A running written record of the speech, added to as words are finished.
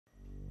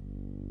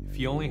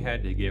you only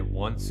had to get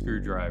one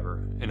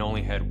screwdriver and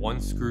only had one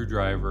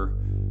screwdriver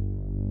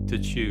to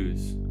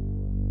choose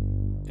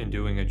in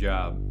doing a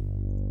job,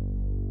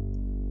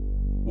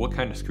 what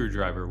kind of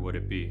screwdriver would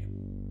it be?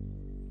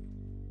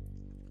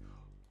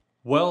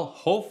 Well,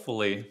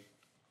 hopefully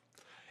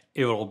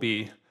it will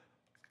be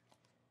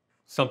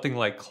something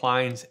like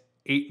Klein's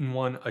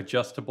 8-in-1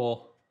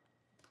 adjustable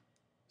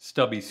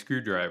stubby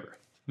screwdriver.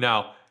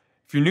 Now,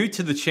 if you're new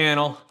to the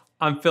channel,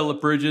 I'm Philip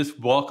Bridges,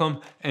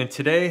 welcome, and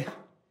today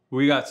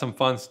we got some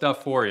fun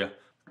stuff for you.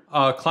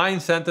 Klein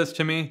sent this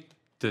to me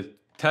to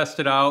test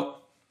it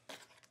out,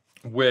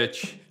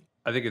 which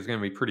I think is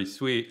gonna be pretty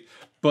sweet,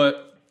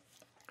 but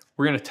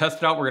we're gonna test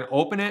it out, we're gonna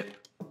open it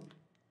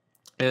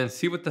and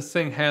see what this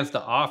thing has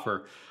to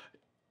offer.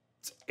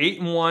 It's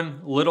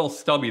 8-in-1 little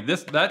stubby.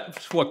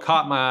 That's what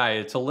caught my eye.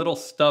 It's a little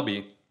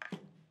stubby.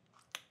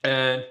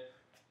 And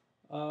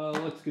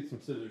let's get some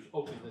scissors,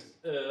 open this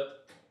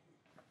up.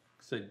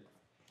 So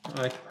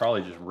I could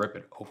probably just rip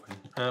it open.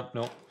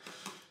 No.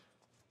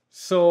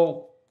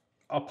 So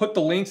I'll put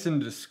the links in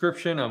the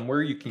description on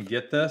where you can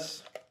get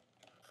this.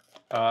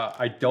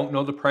 I don't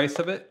know the price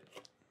of it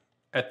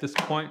at this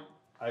point.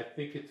 I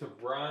think it's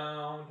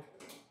around,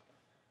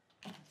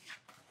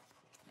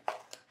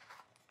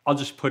 I'll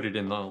just put it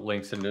in the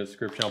links in the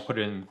description. I'll put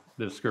it in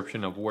the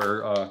description of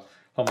where, how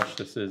much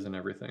this is and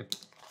everything.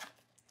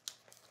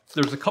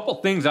 There's a couple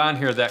things on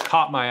here that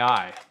caught my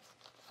eye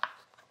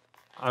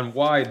on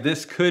why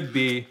this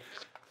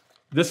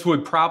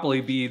would probably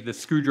be the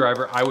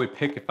screwdriver I would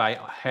pick if I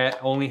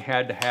only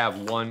had to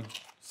have one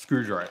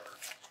screwdriver.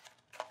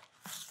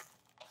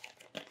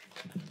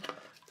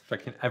 If I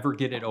can ever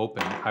get it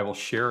open, I will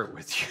share it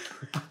with you.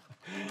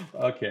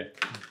 Okay,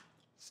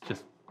 it's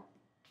just,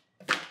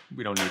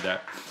 we don't need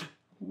that.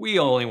 We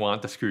only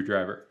want the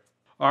screwdriver.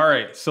 All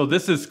right, so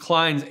this is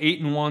Klein's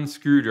 8-in-1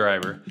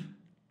 screwdriver.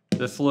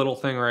 This little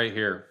thing right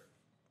here.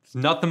 It's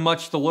nothing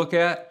much to look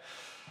at.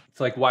 It's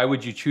like, why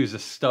would you choose a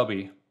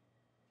stubby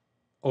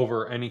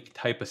over any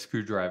type of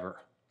screwdriver?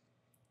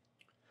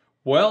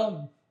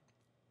 Well,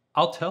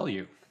 I'll tell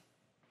you.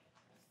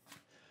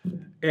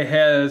 It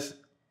has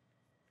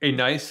a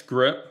nice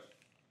grip.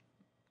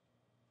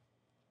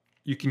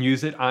 You can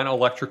use it on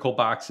electrical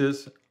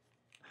boxes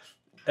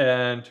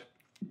and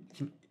you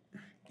can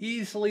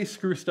easily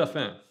screw stuff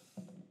in.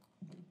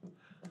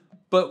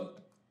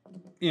 But,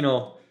 you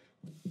know,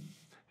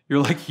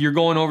 you're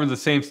going over the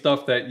same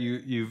stuff that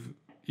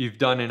you've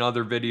done in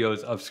other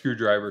videos of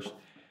screwdrivers.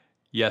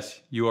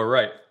 Yes, you are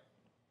right.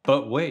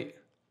 But wait,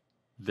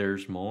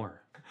 there's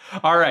more.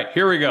 All right,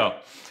 here we go.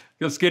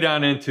 Let's get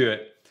on into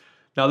it.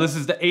 Now this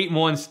is the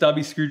 8-in-1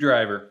 stubby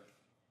screwdriver.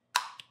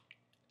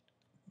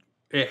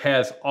 It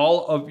has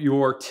all of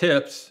your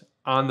tips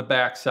on the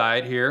back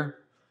side here.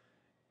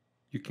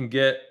 You can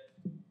get,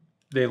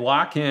 they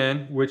lock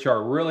in, which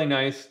are really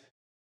nice.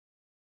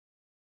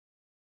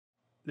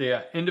 They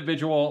have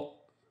individual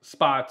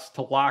spots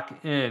to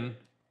lock in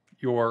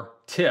your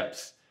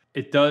tips.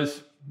 It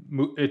does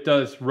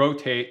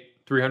rotate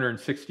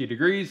 360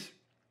 degrees,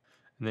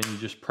 and then you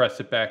just press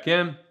it back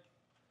in,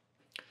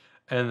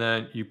 and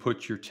then you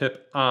put your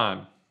tip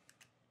on.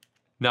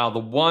 Now, the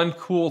one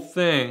cool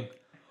thing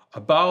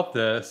about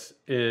this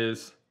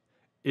is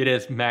it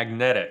is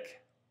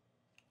magnetic.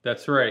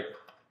 That's right,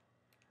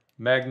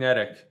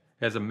 magnetic.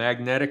 It has a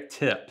magnetic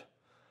tip.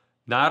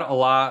 Not a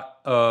lot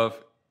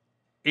of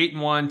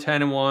 8-in-1,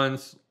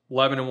 10-in-1s,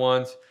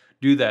 11-in-1s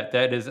do that.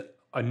 That is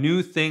a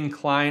new thing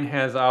Klein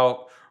has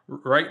out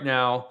right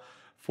now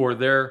for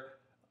their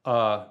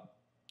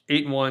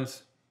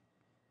 8-in-1s,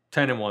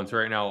 10-in-1s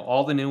right now.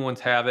 All the new ones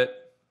have it.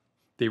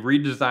 They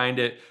redesigned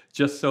it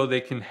just so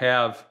they can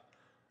have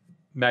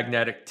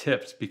magnetic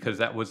tips, because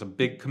that was a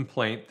big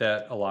complaint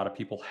that a lot of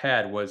people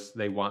had, was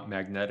they want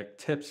magnetic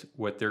tips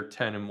with their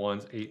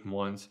 10-in-1s,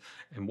 8-in-1s,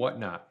 and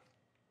whatnot.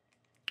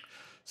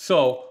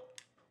 So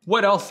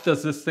what else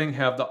does this thing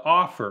have to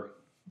offer?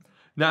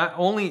 Not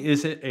only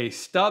is it a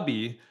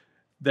stubby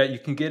that you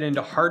can get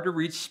into hard to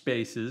reach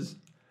spaces,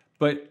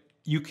 but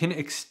you can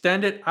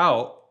extend it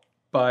out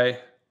by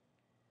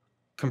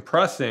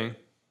compressing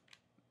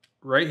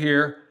right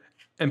here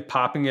and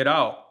popping it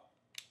out.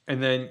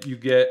 And then you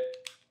get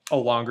a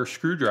longer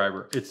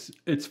screwdriver.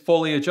 It's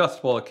fully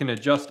adjustable. It can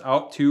adjust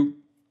out to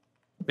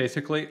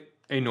basically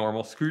a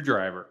normal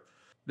screwdriver.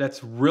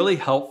 That's really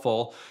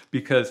helpful,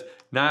 because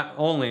not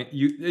only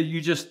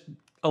you just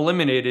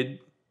eliminated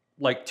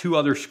like 2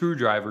 other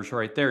screwdrivers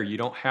right there. You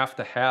don't have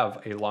to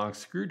have a long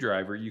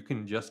screwdriver. You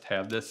can just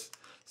have this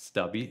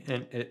stubby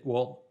and it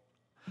will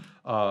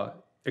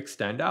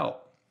extend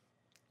out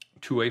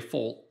to a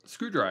full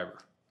screwdriver.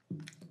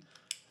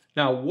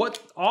 Now, what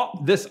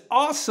this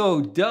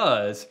also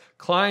does,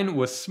 Klein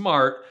was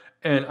smart,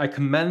 and I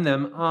commend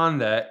them on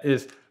that,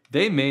 is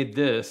they made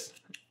this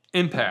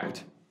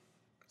impact.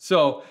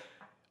 So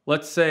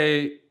let's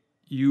say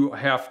you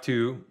have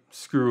to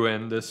screw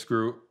in this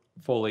screw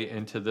fully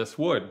into this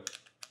wood,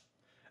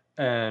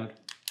 and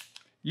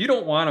you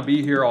don't want to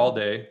be here all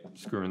day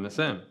screwing this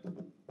in,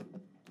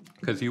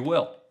 because you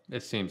will,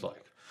 it seems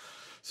like.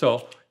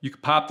 So you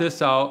can pop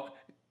this out,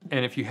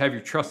 And if you have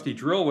your trusty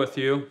drill with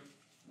you,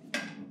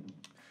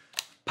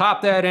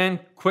 pop that in,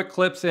 quick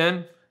clips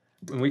in,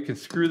 and we can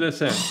screw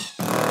this in.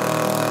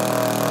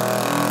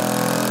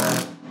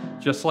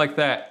 Just like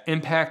that,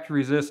 impact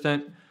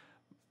resistant,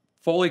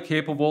 fully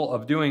capable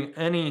of doing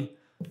any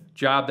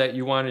job that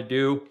you want to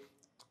do.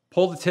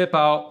 Pull the tip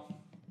out,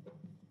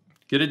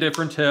 get a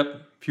different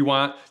tip if you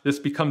want. This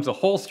becomes a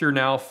holster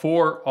now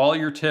for all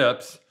your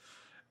tips,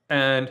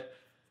 and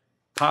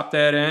pop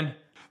that in.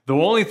 The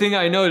only thing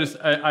I noticed,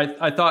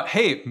 I thought,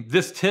 hey,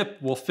 this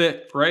tip will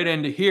fit right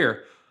into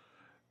here.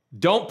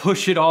 Don't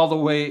push it all the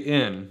way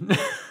in.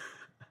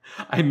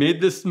 I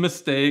made this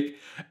mistake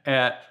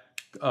at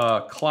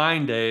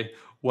Klein Day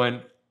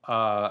when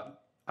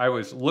I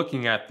was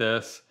looking at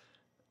this,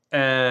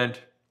 and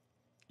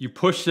you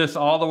push this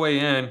all the way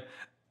in.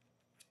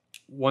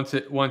 Once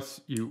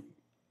you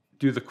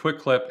do the quick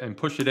clip and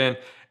push it in,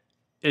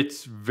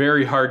 it's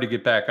very hard to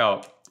get back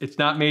out. It's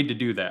not made to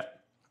do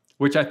that,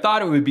 which I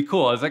thought it would be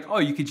cool. I was like, oh,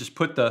 you could just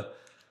put the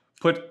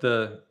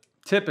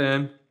tip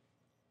in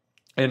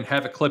and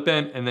have it clip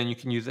in, and then you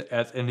can use it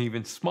as an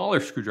even smaller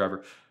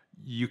screwdriver.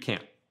 You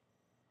can't,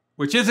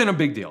 which isn't a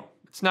big deal.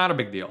 It's not a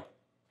big deal.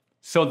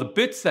 So the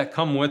bits that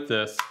come with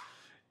this,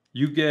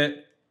 you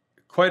get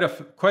quite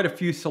a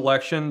few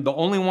selection. The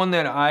only one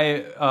that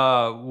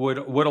I would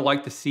have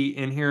liked to see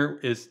in here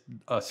is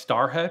a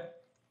star head,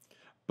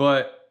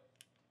 but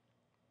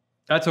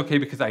that's okay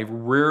because I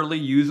rarely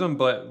use them,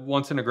 but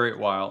once in a great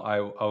while I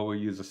will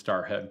use a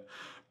star head.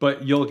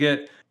 But you'll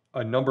get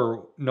a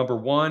number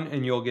 1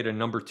 and you'll get a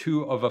number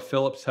 2 of a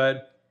Phillips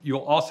head.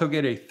 You'll also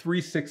get a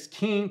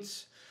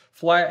 3/16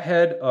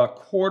 flathead, a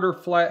 1/4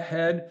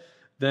 flathead,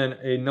 then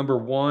a number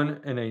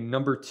 1 and a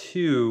number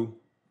 2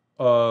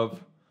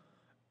 of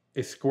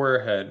a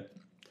square head,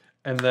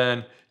 and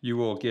then you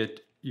will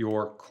get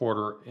your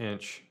 1/4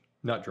 inch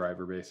nut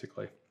driver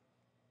basically.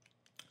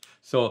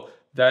 So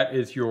that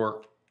is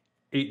your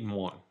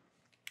 8-in-1.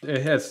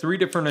 It has 3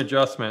 different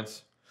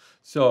adjustments,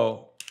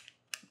 so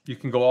you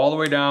can go all the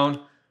way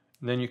down,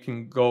 and then you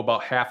can go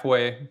about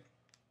halfway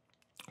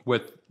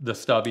with the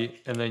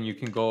stubby, and then you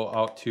can go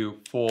out to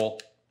full,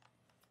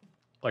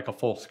 like a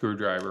full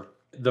screwdriver.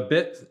 The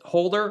bit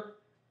holder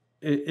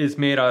is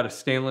made out of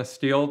stainless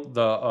steel,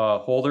 the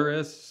holder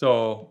is,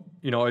 so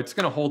you know it's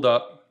gonna hold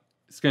up.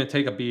 It's gonna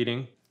take a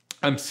beating.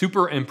 I'm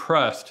super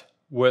impressed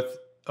with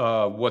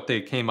what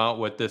they came out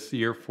with this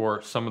year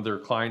for some of their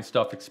Klein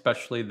stuff,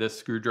 especially this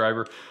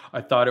screwdriver.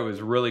 I thought it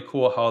was really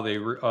cool how they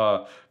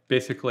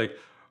basically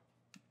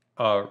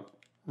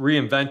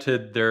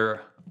reinvented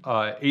their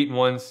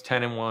 8-in-1s,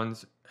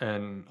 10-in-1s,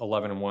 and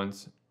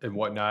 11-in-1s and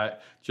whatnot.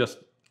 Just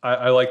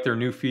I like their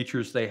new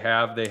features they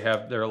have. They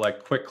have their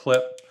like quick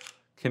clip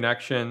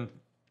connection,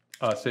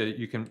 so that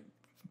you can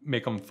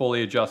make them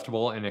fully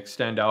adjustable and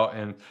extend out.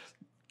 And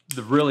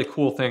the really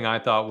cool thing I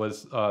thought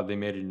was they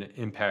made it an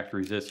impact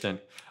resistant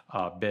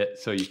bit,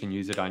 so you can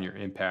use it on your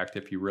impact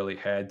if you really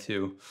had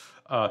to.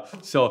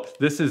 So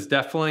this is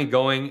definitely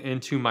going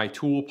into my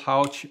tool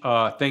pouch.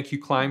 Thank you,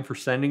 Klein, for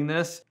sending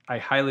this. I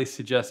highly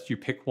suggest you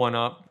pick one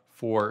up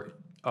for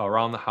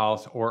around the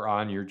house or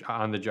on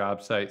the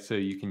job site so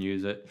you can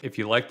use it. If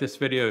you like this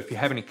video, if you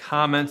have any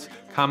comments,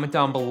 comment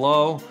down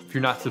below. If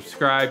you're not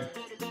subscribed,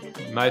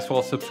 you might as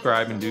well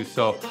subscribe and do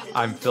so.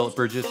 I'm Philip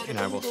Bridges, and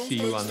I will see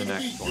you on the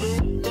next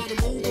one.